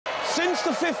Since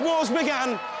the Fifth Wars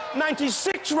began,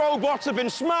 96 robots have been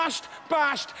smashed,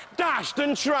 bashed, dashed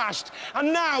and trashed.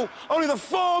 And now, only the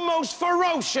 4 most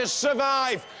ferocious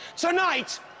survive.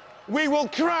 Tonight, we will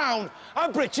crown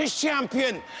a British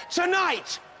champion.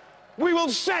 Tonight, we will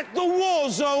set the war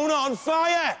zone on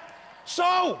fire.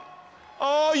 So,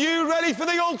 are you ready for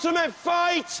the ultimate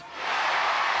fight?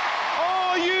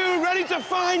 Are you ready to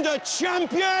find a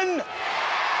champion?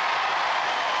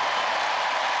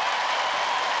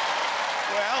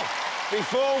 Well,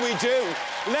 before we do,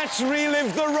 let's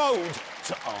relive the road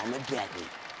to Armageddon.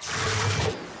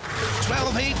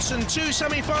 12 heats and 2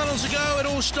 semi-finals ago, it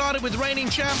all started with reigning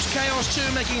champs Chaos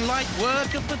 2 making light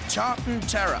work of the Tartan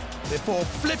Terror before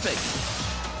flipping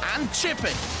and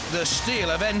tipping the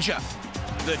Steel Avenger.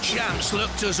 The champs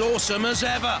looked as awesome as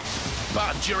ever,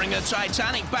 but during a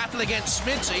titanic battle against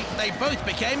S.M.I.D.S.Y, they both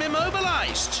became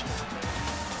immobilized.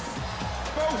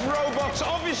 Both robots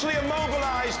obviously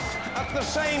immobilized at the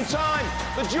same time.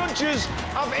 The judges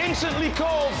have instantly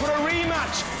called for a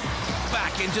rematch.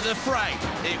 Back into the fray,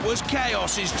 it was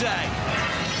Chaos's day.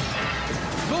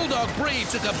 Bulldog Breed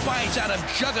took a bite out of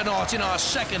Juggernaut in our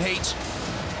second heat.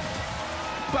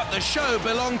 But the show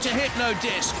belonged to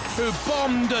Hypno-Disc, who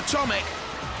bombed Atomic,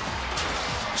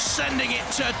 sending it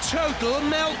to total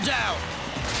meltdown.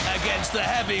 Against the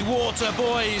heavy water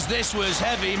boys, this was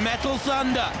heavy metal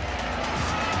thunder.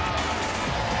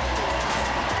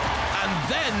 And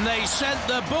then they sent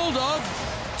the Bulldog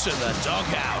to the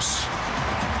doghouse.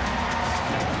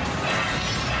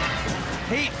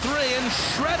 Heat 3 and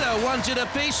Shredder wanted a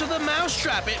piece of the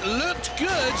mousetrap. It looked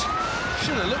good.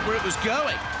 Should have looked where it was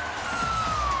going.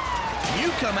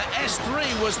 Newcomer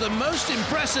S3 was the most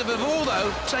impressive of all,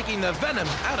 though, taking the venom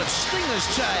out of Stinger's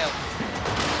tail.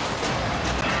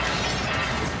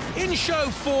 In Show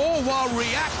 4, while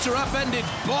Reactor upended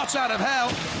Bot out of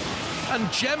hell, and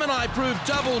Gemini proved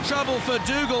double trouble for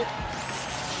Dougal,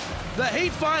 the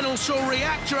heat final saw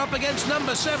Reactor up against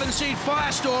number 7 seed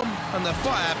Firestorm, and the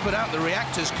fire put out the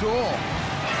Reactor's core.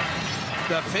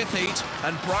 The 5th heat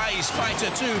and Prize Fighter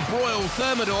 2 broiled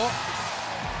Thermidor.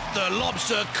 The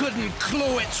Lobster couldn't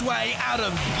claw its way out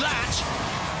of that.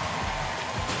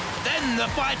 Then the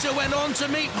fighter went on to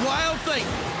meet Wild Thing,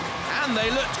 and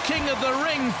they looked king of the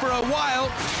ring for a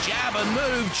while. Jab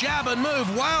and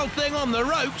move, Wild Thing on the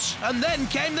ropes, and then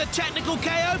came the technical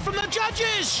KO from the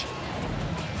judges.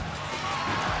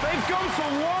 They've gone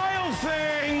for Wild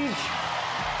Thing.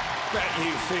 Bet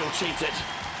you feel cheated.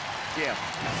 Yeah.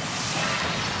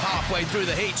 Halfway through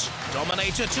the heat,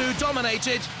 Dominator 2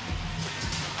 dominated.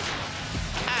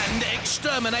 And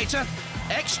Exterminator,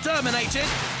 exterminated,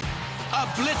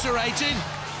 obliterated,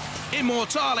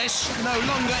 Immortalis, no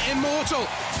longer immortal.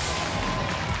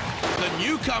 The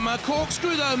newcomer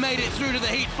Corkscrew, though, made it through to the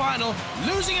heat final,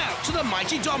 losing out to the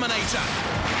mighty Dominator.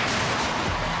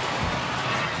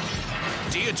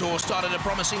 Diotoir started a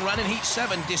promising run in Heat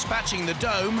 7, dispatching the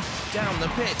Dome down the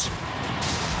pit.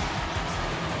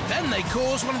 Then they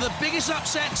caused one of the biggest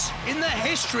upsets in the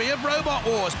history of Robot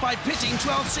Wars by pitting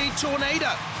 12-seed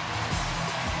Tornado.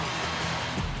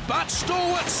 But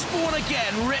stalwart Spawn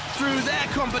again ripped through their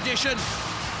competition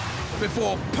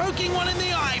before poking one in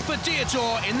the eye for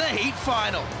Diotoir in the heat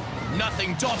final.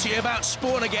 Nothing dotty about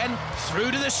Spawn again,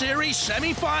 through to the series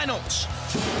semi-finals.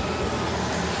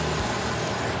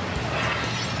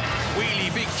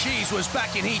 Wheelie Big Cheese was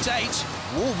back in Heat 8.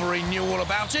 Wolverine knew all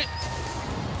about it.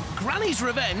 Granny's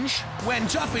Revenge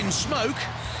went up in smoke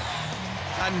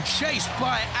and chased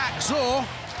by Axor.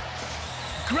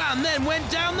 Gran then went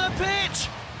down the pit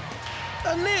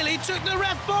and nearly took the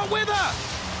ref bot with her.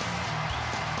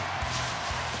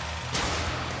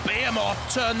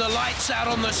 Behemoth turned the lights out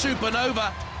on the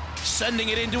Supernova, sending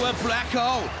it into a black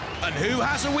hole. And who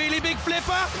has a Wheelie Big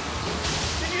Flipper?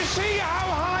 Did you see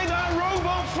how high that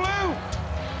robot flew?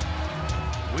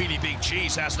 Wheelie Big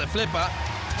Cheese has the flipper.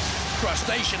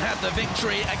 Crustacean had the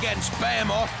victory against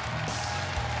Behemoth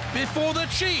before the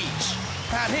Cheese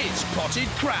had his potted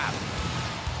crab.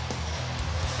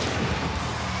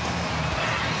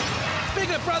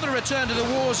 Bigger Brother returned to the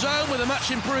war zone with a much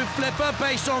improved flipper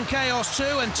based on Chaos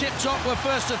 2, and Tip Top were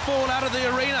first to fall out of the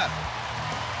arena.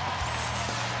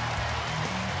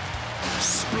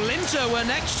 Splinter were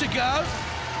next to go,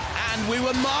 and we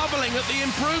were marvelling at the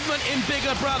improvement in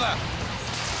Bigger Brother.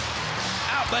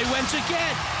 Out they went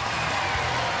again.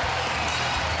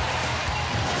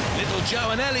 Little Joe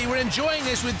and Ellie were enjoying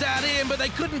this with Dad Ian, but they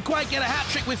couldn't quite get a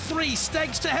hat-trick with 3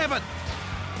 Stegs to heaven.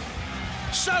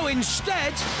 So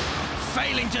instead,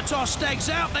 failing to toss Stegs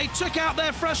out, they took out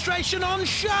their frustration on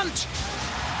Shunt.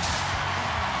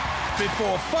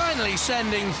 Before finally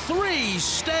sending 3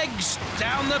 Stegs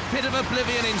down the pit of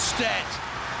oblivion instead.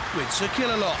 with Sir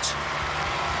Kill-A-Lot.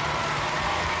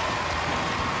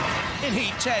 In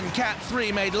Heat 10, Cat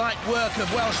 3 made light work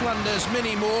of Welsh wonders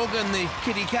Minnie Morg, and the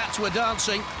kitty cats were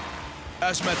dancing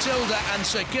as Matilda and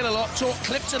Sir Kill-A-Lot taught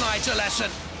Kryptonite a lesson.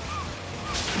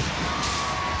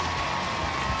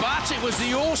 But it was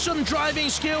the awesome driving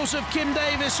skills of Kim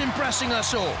Davis impressing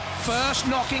us all. First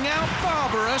knocking out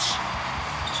Barbarous,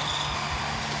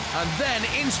 and then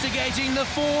instigating the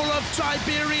fall of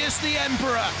Tiberius the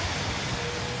Emperor,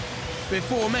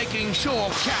 before making sure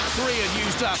Cat 3 had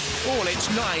used up all its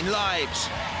 9 lives.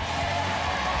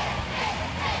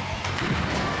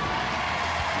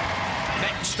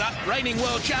 Next up, reigning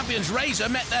world champions Razor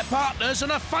met their partners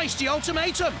on a feisty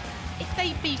ultimatum. If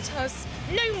they beat us,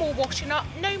 no more washing up,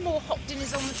 no more hot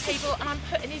dinners on the table, and I'm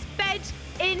putting his bed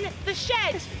in the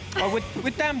shed. Well, we're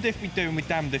damned if we do and we're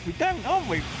damned if we don't, aren't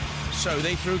we? So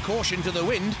they threw caution to the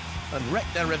wind and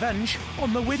wreaked their revenge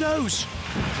on the widows.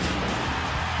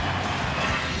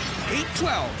 Heat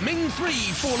 12, Ming 3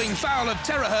 falling foul of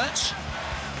Terahertz,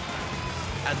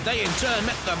 and they in turn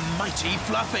met the mighty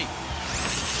Fluffy.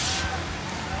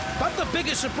 But the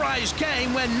bigger surprise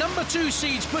came when number 2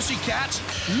 seeds Pussycat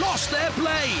lost their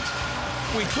blade.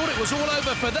 We thought it was all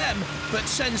over for them, but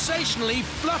sensationally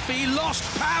Fluffy lost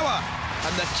power,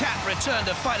 and the cat returned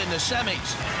to fight in the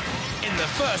semis. In the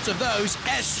first of those,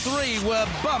 S3 were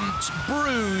bumped,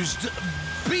 bruised,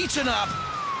 beaten up,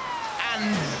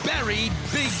 and buried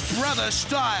Big Brother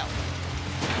style.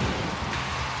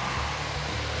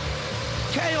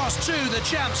 Chaos 2, the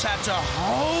champs, had to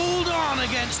hold on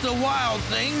against the Wild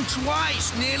Thing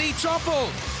twice, nearly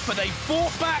toppled. But they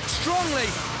fought back strongly,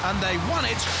 and they won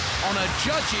it on a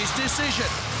judge's decision.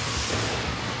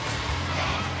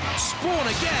 Spawn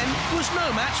again was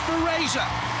no match for Razor.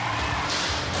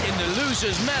 In the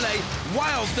losers' melee,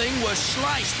 Wild Thing was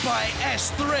sliced by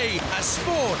S3 as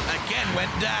Spawn again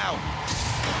went down.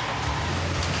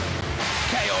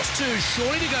 Chaos 2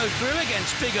 surely to go through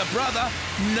against Bigger Brother.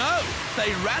 No,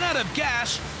 they ran out of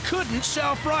gas, couldn't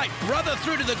self-right. Brother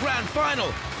through to the grand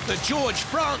final. The George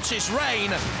Francis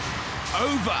reign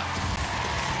over.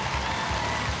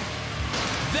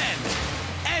 Then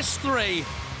S3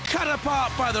 cut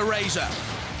apart by the Razor,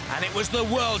 and it was the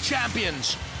world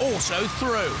champions also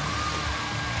through.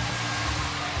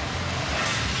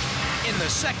 In the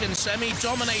second semi,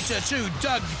 Dominator 2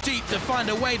 dug deep to find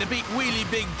a way to beat Wheelie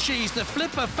Big Cheese. The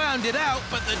Flipper found it out,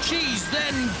 but the Cheese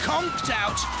then conked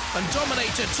out, and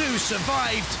Dominator 2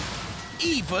 survived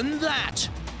even that.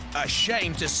 A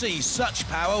shame to see such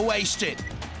power wasted.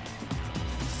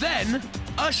 Then,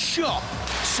 a shock.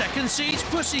 Second seeds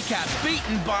Pussycat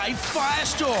beaten by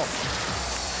Firestorm.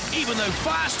 Even though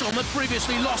Firestorm had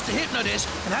previously lost to Hypno-Disc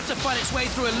and had to fight its way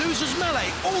through a loser's melee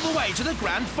all the way to the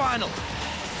grand final.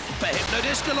 For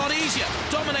Hypno-Disc, a lot easier.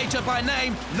 Dominator by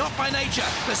name, not by nature.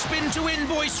 The spin to win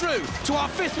boys through to our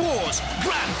 5th Wars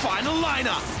grand final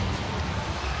lineup.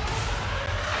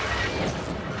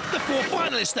 The 4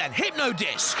 finalists then,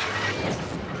 Hypno-Disc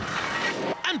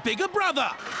and Bigger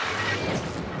Brother.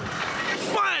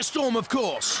 Firestorm, of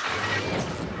course,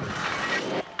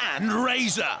 and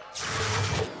Razor.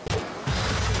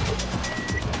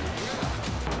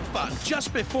 But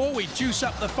just before we juice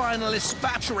up the finalists'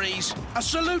 batteries, a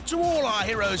salute to all our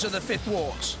heroes of the 5th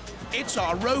Wars. It's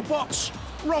our robots'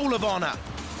 Roll of Honor.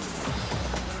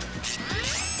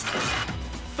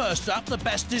 First up, the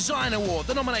Best Design Award.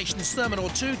 The nominations: Thermidor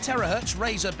 2, Terahertz,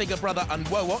 Razor, Bigger Brother, and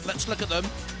Wowot. Let's look at them.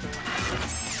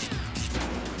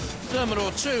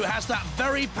 Thermidor 2 has that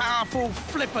very powerful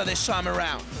flipper this time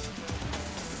around.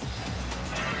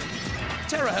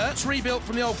 Terahertz, rebuilt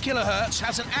from the old Kilohertz,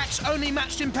 has an axe only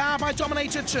matched in power by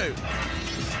Dominator 2.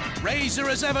 Razor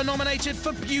as ever nominated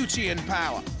for beauty and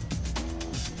power.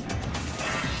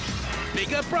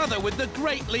 Bigger Brother with the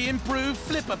greatly improved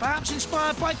flipper, perhaps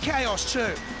inspired by Chaos 2.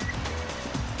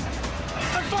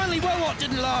 And finally, Wowot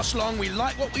didn't last long. We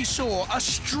like what we saw, a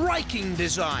striking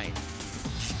design.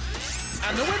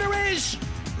 And the winner is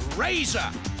Razor.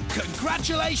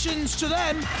 Congratulations to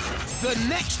them. The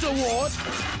next award,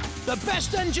 the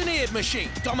Best Engineered Machine.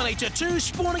 Dominator 2,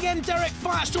 Spawn again, Derek,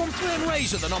 Firestorm 3 and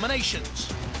Razor, the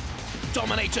nominations.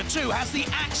 Dominator 2 has the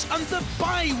axe and the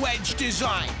bi-wedge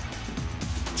design.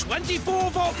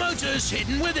 24-volt motors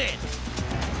hidden within.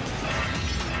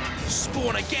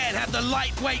 Spawn again had the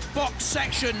lightweight box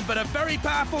section, but a very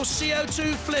powerful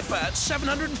CO2 flipper at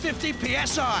 750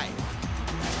 PSI.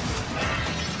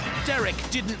 Derek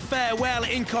didn't fare well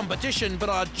in competition, but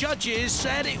our judges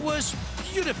said it was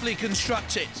beautifully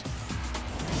constructed.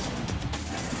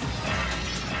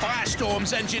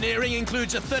 Firestorm's engineering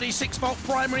includes a 36-volt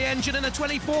primary engine and a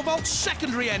 24-volt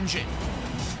secondary engine.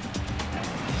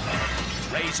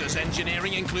 Razor's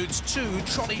engineering includes 2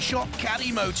 trolley shot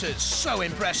caddy motors. So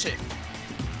impressive.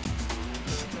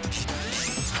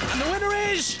 And the winner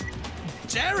is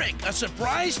Derek, a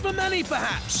surprise for many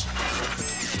perhaps.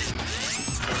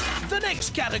 The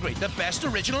next category, the best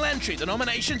original entry. The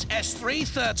nominations: S3,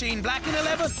 13 black and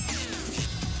 11.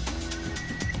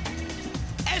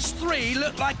 S3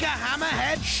 looked like a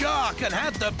hammerhead shark and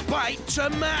had the bite to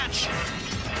match.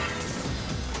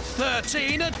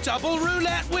 13, a double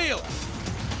roulette wheel.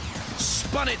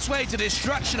 Spun its way to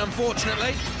destruction,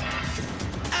 unfortunately.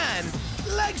 And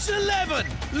legs 11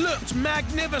 looked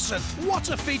magnificent. What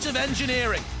a feat of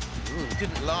engineering. Ooh,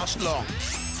 didn't last long.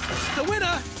 The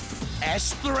winner,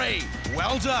 S3.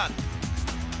 Well done.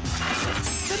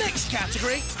 The next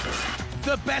category,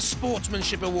 the Best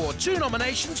Sportsmanship Award. 2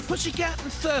 nominations, Pussycat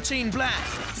and 13 Black.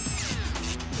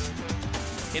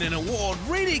 In an award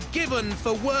really given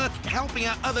for work helping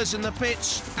out others in the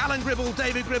pits, Alan Gribble,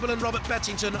 David Gribble and Robert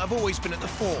Bettington have always been at the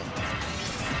fore.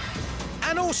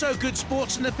 And also good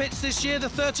sports in the pits this year, the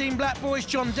 13 Black boys,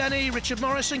 John Denny, Richard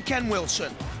Morris and Ken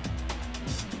Wilson.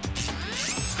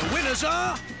 The winners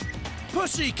are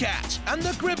Pussycat and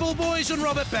the Gribble boys and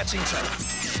Robert Bettington.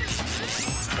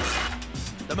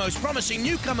 The most promising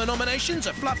newcomer nominations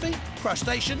are Fluffy,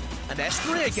 Crustacean and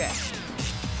S3 again.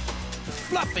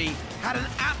 Fluffy had an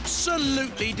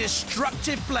absolutely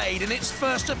destructive blade in its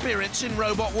first appearance in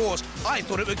Robot Wars. I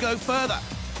thought it would go further.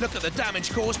 Look at the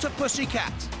damage caused to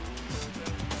Pussycat.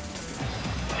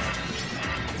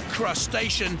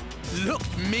 Crustacean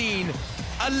looked mean,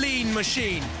 a lean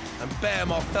machine, and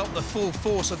Behemoth felt the full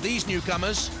force of these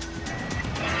newcomers.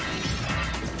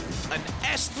 And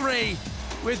S3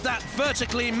 with that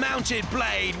vertically mounted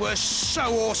blade was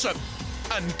so awesome,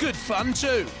 and good fun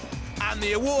too. And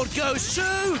the award goes to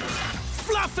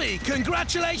Fluffy.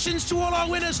 Congratulations to all our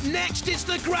winners. Next, it's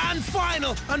the grand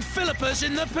final, and Philippa's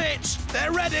in the pits.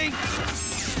 They're ready.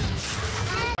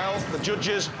 Well, the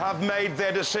judges have made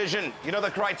their decision. You know the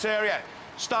criteria: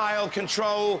 style,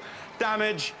 control,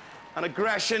 damage, and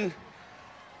aggression.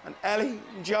 And Ellie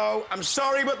and Joe, I'm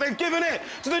sorry, but they've given it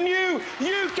to the new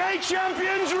UK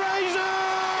champions, Razor!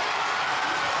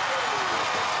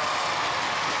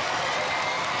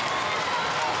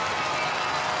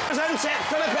 Present it,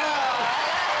 Philippa!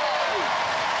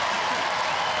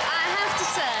 I have to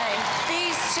say,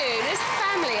 these two, this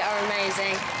family are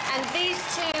amazing, and these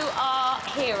two are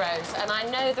heroes, and I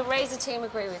know the Razor team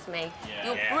agree with me. Yeah.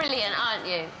 You're brilliant, aren't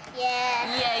you? Yeah.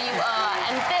 Yeah, you are.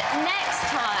 And next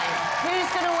time, who's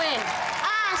going to win?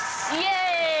 Us!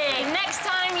 Yay! Next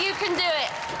time you can do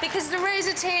it, because the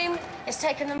Razor team, it's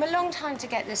taken them a long time to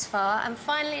get this far, and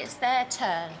finally it's their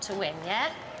turn to win,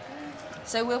 yeah?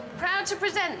 So we're proud to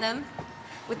present them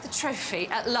with the trophy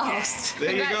at last.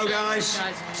 There you go, guys.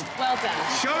 Well done.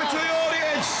 Show it to the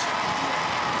audience.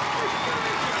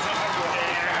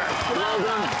 Well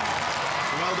done.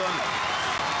 Well done.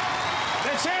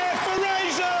 Let's hear it for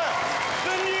Razor,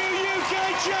 the new UK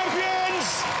champions.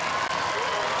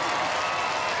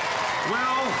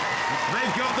 Well,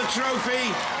 they've got the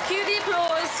trophy. Cue the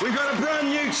applause. We've got a brand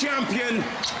new champion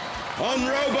on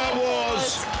Robot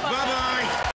Wars. Bye-bye.